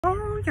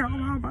What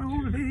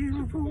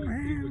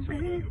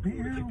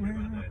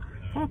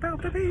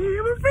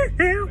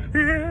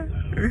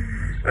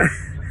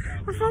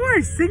am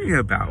I singing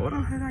about? What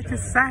have I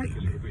just sang?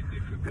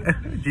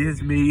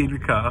 Just me in the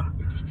car.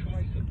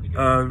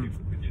 You're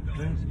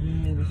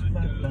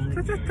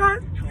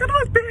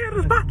not being in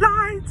the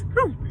spotlight.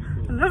 Ooh,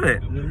 I love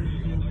it.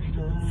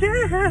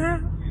 Yeah.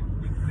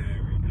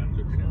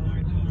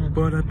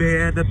 Wanna be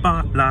in the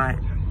spotlight.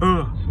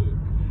 Oh,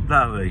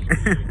 lovely.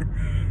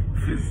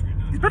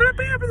 You better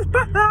be in the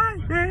spotlight.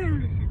 Yeah.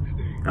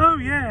 Oh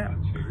yeah.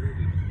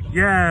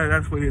 Yeah,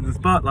 that's when you're in the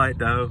spotlight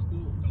though.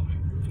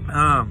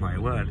 Oh my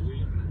word.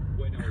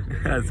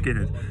 That's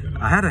goodness.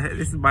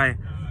 This is my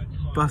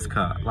bus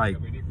cut, like,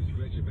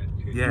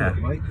 yeah.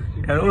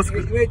 Also,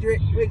 where'd you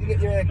get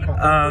your hair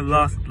cut?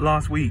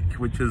 last week,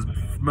 which was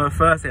my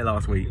first day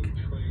last week.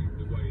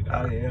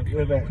 Oh yeah,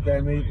 whereabouts?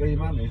 Down where your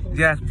mum is?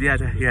 Yeah,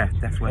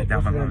 that's where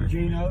down my mum is.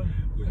 Gino?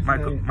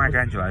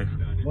 Michelangelo.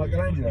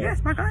 Michelangelo?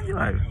 Yes,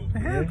 Michelangelo. The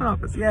hair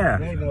barbers, yeah.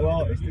 He ain't no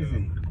artist, is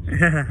he?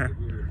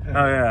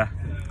 Oh yeah.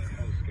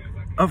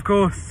 Of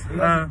course. He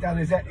hasn't done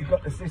his that. You've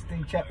got the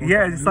Sistine Chapel.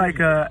 Yeah, it's like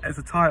it's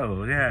a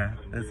title. Yeah,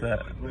 it's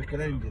a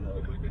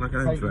Michelangelo.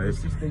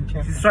 It's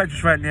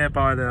just right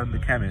nearby the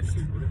chemist,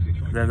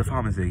 the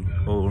pharmacy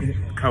or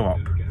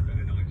co-op.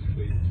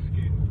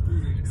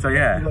 So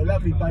yeah. You've got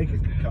lovely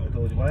bakers that cut the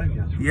doors away,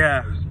 haven't you?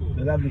 Yeah.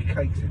 The lovely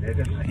cakes in there,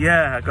 don't they?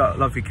 Yeah, I got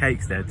lovely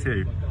cakes there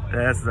too.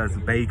 There's a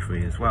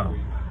bakery as well.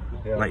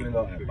 Yeah, like, I really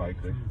like that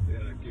bakery.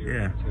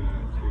 Yeah.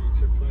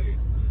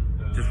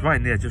 Just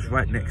right near, just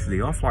right next to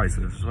the off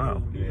license as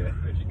well. Yeah.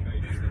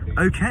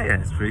 Okay,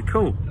 that's pretty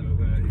cool,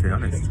 to be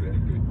honest.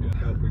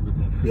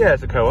 Yeah,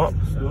 it's a co-op.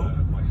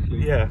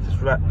 Yeah,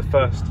 just right the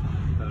first,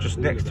 just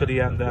next to the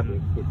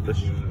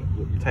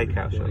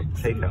takeout shop,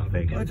 takeout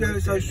thing. Why do you have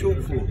it so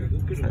short for? Why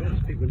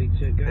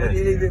do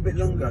you leave it a bit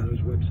longer?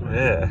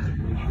 Yeah.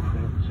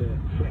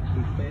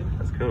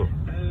 That's cool.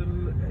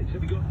 So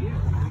we got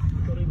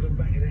England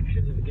back in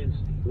action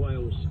against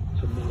Wales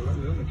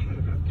tomorrow.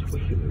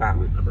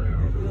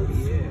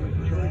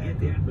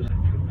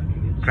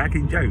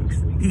 Cracking jokes.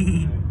 A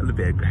little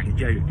bit of cracking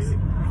jokes.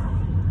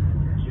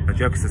 But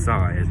jokes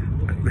aside.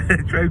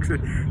 Jokes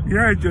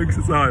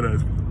aside,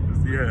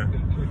 yeah.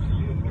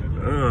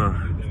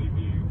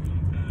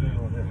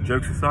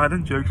 Jokes aside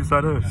and jokes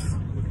aside us.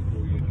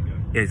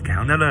 It's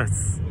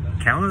countless.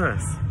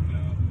 Countless.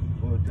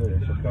 We'll do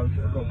this. I've got to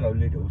go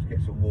Lidl's,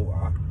 get some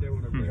water.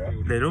 Yeah.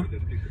 Little?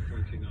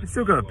 It's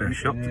still got a bit of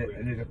shop. And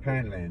there's a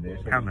Poundland there,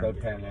 so we'll go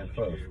Poundland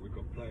first.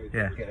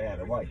 Yeah. Get it out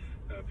of the way.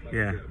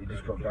 Yeah. You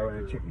just got to go around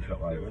and chicken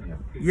shop over, haven't you?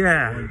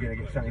 Yeah. Or are you going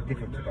to get something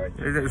different today?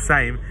 Is it the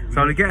same?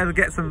 So I'll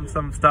get some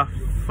stuff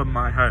from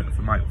my home,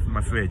 from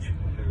my fridge.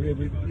 Yeah,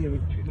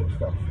 what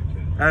stuff?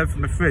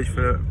 From the fridge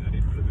for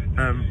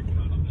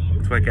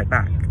until I get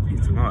back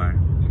tomorrow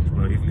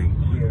evening.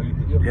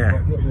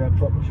 Yeah. You'll be a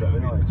proper shop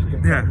tonight. Just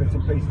get bits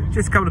and pieces.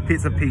 Just a couple of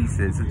bits and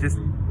pieces.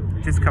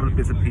 Just a couple of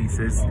bits and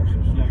pieces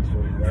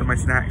for my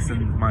snacks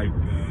and my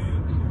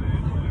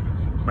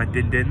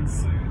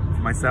din-dins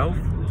for myself.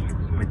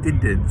 My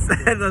din-dins.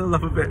 I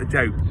love a bit of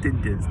joke.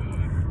 Din-dins.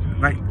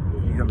 Like,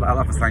 I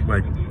love a slang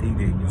word.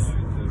 Din-dins.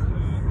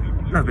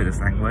 Love a bit of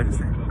slang word,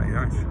 isn't it? Very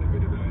nice.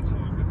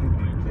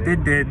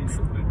 Din-dins.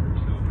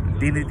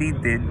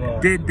 Din-din-din-din.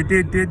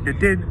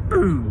 Din-din-din-din-din.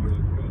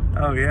 Boom.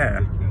 Oh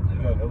yeah.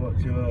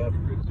 What's your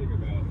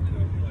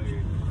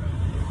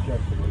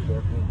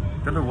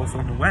Don't know what's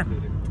on the web.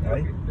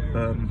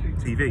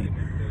 TV.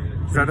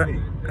 So I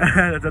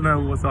don't know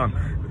what's on,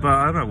 but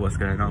I don't know what's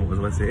going on, what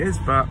it is.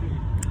 But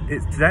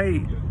it's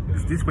today,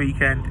 it's this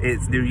weekend.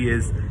 It's New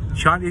Year's,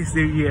 Chinese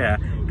New Year,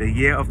 the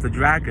Year of the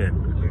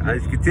Dragon.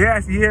 As you can see,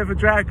 that's the Year of the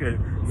Dragon.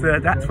 So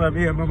that's where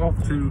me and Mum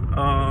off to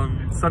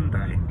on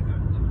Sunday.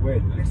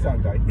 When? This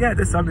Sunday? Yeah,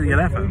 this Sunday the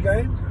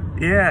 11th.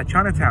 Yeah,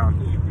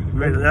 Chinatown.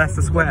 We're at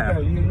Leicester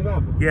Square.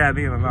 Yeah,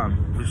 me and my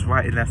mum. Just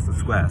right in Leicester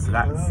Square. So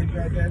that's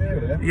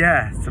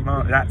yeah,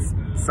 tomorrow. That's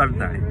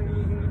Sunday.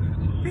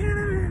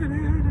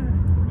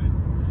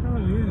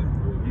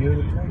 Year of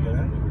the Dragon,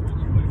 eh?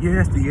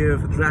 Yes, the Year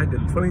of the Dragon.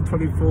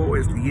 2024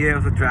 is the Year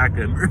of the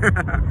Dragon.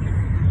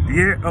 The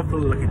Year of the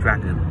Lucky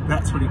Dragon.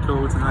 That's really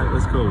cool tonight. It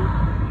was cool.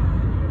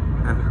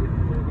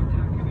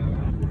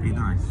 Be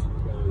nice.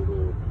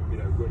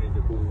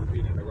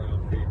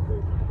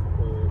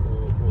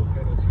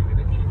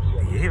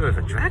 Year of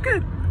the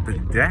Dragon? The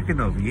Dragon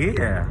of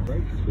Year.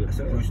 That's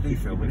a Bruce Lee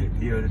film, isn't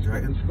it? Year of the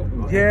Dragon?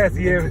 Yeah, it's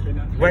the Year of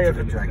Way of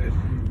the Dragon.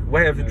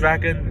 Way of the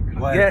Dragon.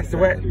 Yes, the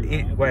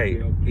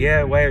way.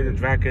 Yeah, Way of the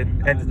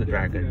Dragon, Enter the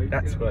Dragon.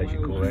 That's what I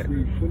should call it.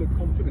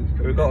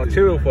 We've got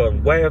two of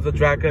them. Way of the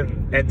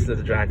Dragon, Enter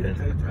the Dragon.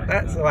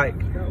 That's like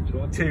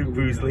two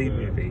Bruce Lee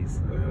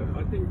movies.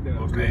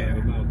 Okay.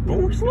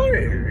 Bruce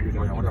Lee.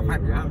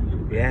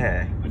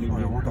 Yeah.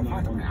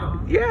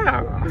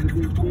 Yeah.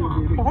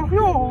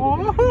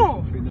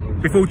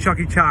 Before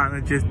Chucky Chan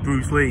and just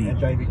Bruce Lee. And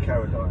David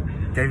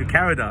Carradine. David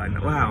Carradine.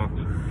 Wow.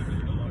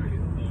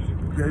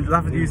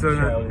 Love to use on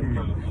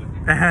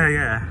that.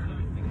 Yeah.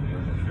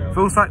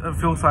 Feels like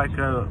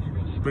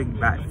bring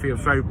back, feel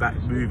throwback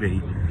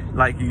movie,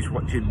 like you was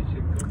watching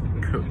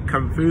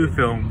Kung Fu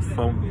films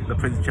from the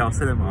Prince Charles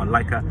Cinema,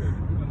 like a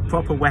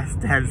proper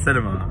West End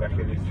cinema. Back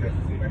in the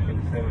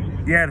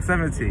 70s. Yeah, the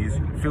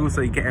 70s. Feels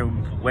like you're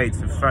getting way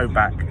to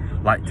throwback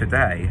like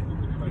today.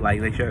 Like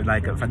they show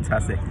like a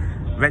fantastic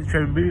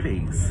retro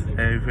movies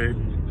over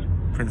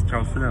in Prince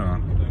Charles Cinema.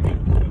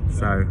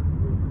 So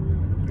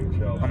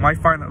I might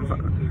find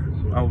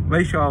I'll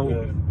make sure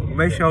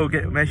I'll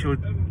get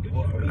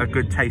a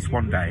good taste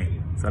one day.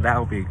 So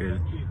that'll be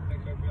good.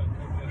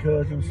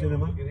 Curzon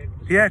Cinema?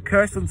 Yeah,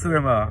 Curzon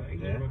Cinema.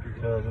 Yeah,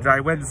 Curzon. I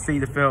went to see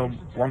the film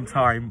one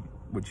time,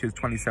 which is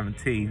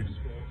 2017,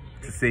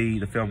 to see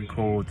the film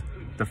called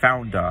The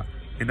Founder.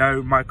 You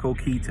know Michael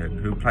Keaton,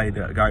 who played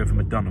a guy from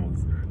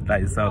McDonald's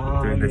that is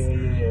doing this.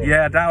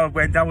 Yeah, that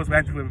was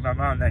went with my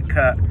mum at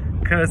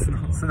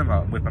Curzon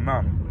Cinema with my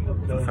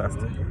mum for the first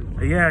time.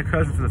 Yeah,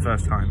 Curzon for the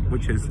first time,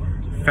 which is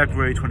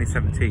February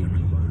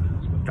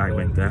 2017. That I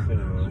went there.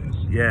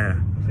 Yeah.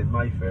 It's in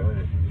Mayfair, isn't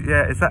it?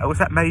 Yeah, was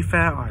that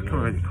Mayfair? I can't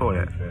really call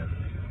it.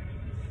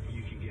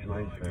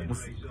 Mayfair.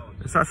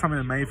 Is that something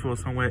in Mayfair or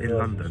somewhere in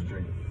London?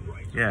 Street.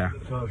 Yeah.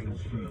 Curzon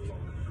Street.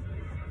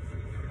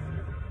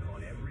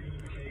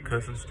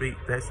 Curzon Street,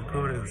 there's the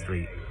Curzon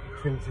Street.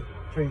 Prince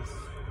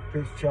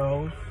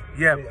Charles.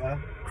 Yeah.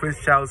 Theatre. Prince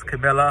Charles,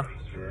 Camilla.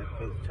 Yeah,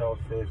 Prince Charles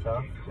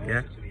Theatre.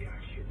 Yeah.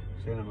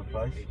 Cinema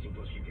place.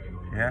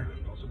 Yeah.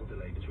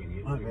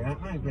 I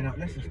ain't been up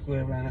Leicester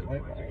Square around that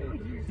way.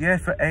 Yeah,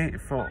 for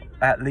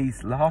at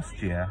least last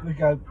year.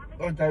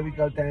 One day we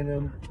go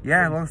down.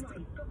 Yeah, last.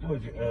 What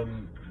was it?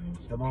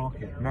 The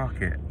market.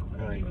 Market.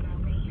 Right.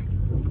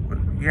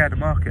 Yeah, the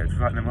market. It's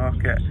right in the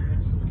market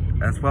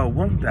as well.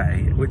 One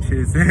day, which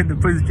is in the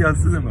Prince Charles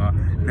Cinema.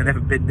 I've never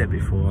been there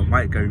before. I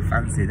might go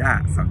fancy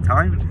that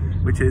sometime.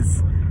 Which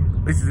is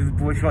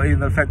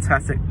in a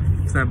fantastic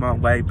cinema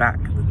way back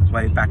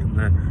in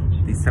the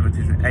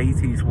 70s and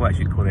 80s, what I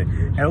should call it.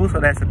 And also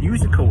there's a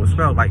musical as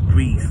well, like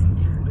Grease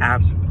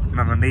and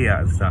Mamma Mia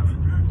and stuff,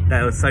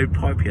 that was so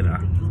popular.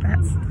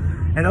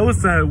 And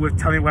also with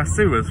Tommy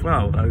Wiseau as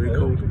well,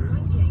 called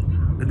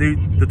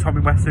the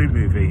Tommy Wiseau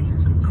movie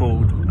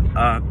called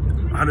I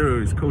don't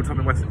know, it's called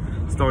Tommy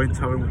Wiseau, starring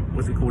Tommy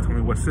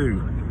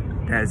Wiseau.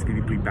 There's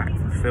going to be back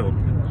for the film,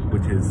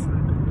 which is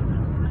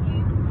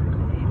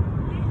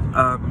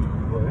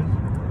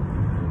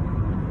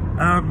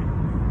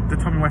the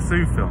Tommy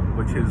Wiseau film,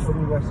 which is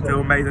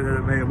still made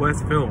the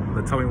worst film,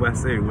 the Tommy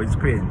Wiseau, which is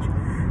cringe.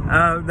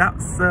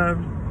 That's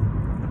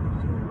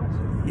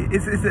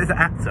it's an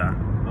actor.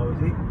 Oh, is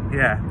he?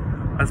 Yeah,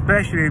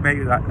 especially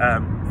made that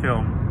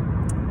film.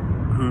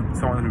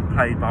 Someone who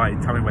played by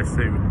Tommy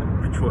Wiseau,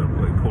 what do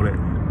you call it?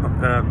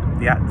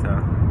 The actor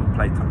who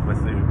played Tommy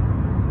Wiseau,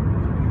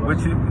 which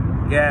is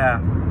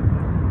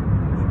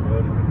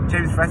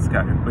James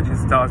Fresco, which is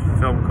stars a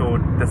film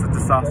called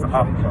Disaster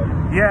Artist.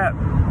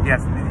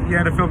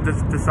 The film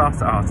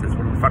Disaster Artist,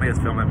 one of the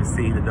funniest films I've ever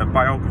seen. The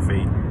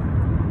biography.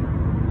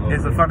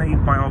 It's a funny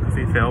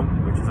biography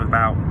film, which is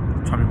about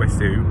Tommy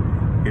Wiseau,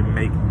 who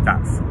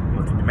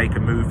want to make a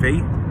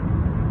movie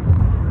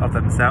of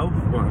themselves,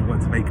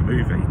 want to make a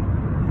movie.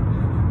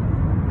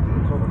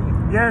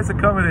 Yeah, it's a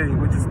comedy,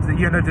 which is,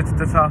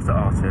 Disaster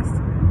Artist,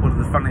 one of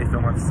the funniest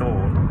films I've saw.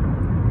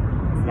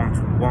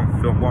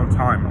 One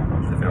time I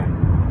watched the film.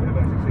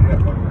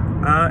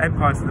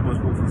 Empire Cinema was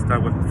Walthamstow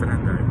with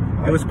Fernando.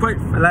 It was quite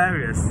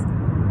hilarious.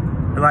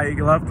 Like,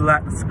 I loved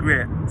the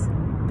script.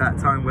 That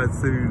time where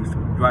Sue's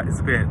write the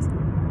script.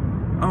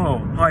 Oh,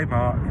 hi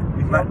Mark.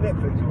 Is that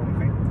Netflix or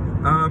anything?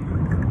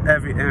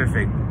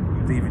 Everything.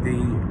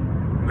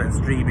 DVD,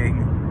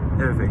 streaming,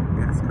 everything.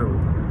 Yeah, it's cool.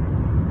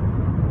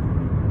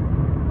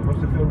 What's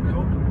the film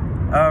called?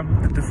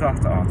 The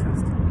Disaster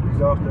Artist.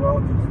 Disaster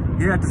Artist?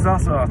 Yeah,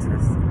 Disaster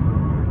Artist.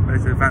 But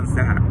it's advanced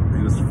that.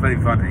 It was very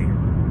funny.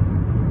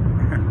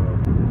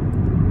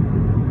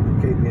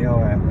 Keep the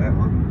eye out for that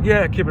one.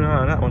 Yeah, keep an eye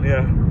on that one,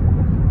 yeah.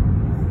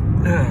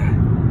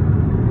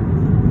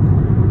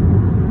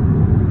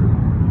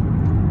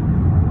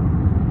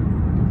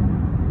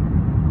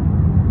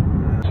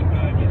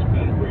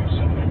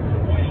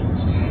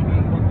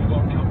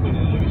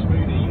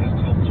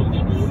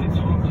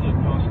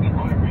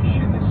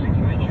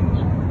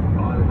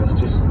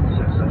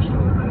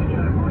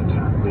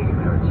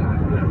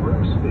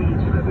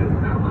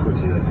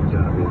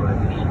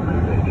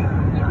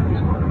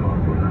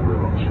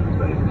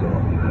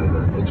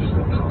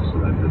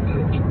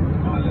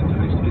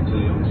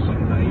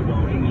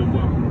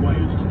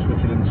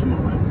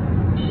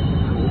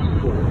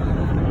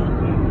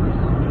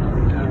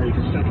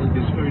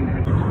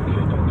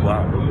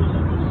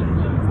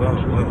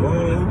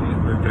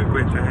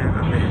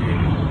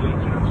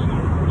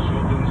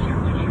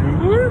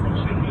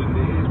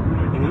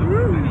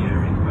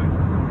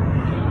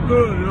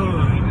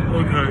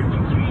 Okay.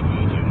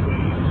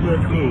 Yeah,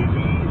 cool.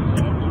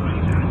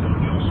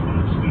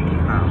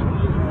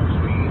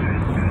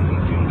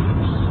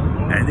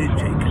 And then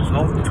take us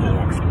off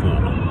tour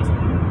sport.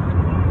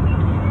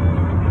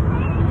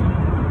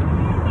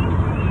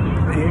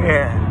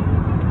 Yeah.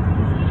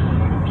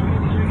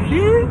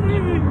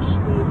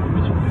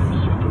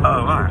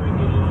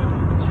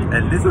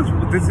 this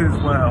is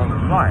where on the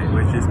right,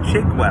 which is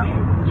Chigwell.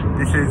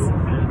 This is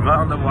right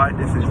on the right.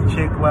 This is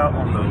Chigwell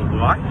on the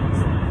right,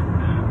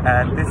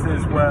 and this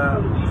is where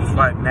it's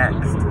right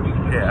next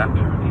here.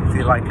 You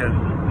see like a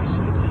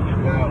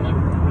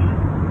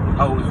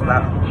it's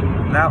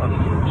Loughton.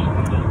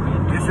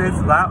 This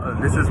is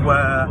Loughton. This is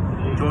where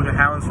Georgia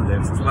Harrison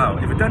lives as well.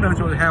 If you don't know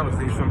Georgia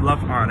Harrison, he's from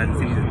Love Island.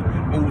 He's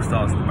All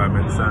Stars at the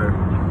moment. So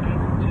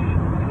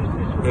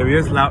here he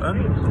is,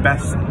 Loughton, the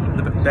best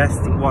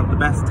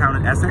town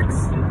in Essex.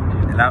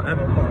 In Loughton.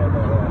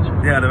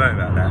 Yeah, I don't know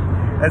about that.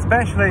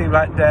 Especially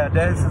right there.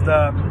 There's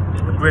the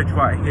bridge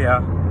right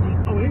here.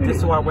 This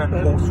is where I went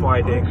horse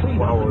riding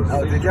when I was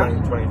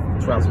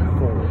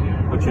 2004,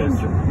 which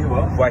is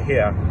right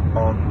here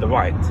on the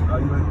right. Oh,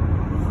 you went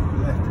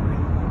left?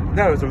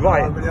 No, it's the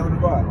right. Oh, on the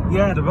right?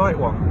 Yeah, the right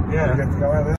one. Yeah. You have to go over there.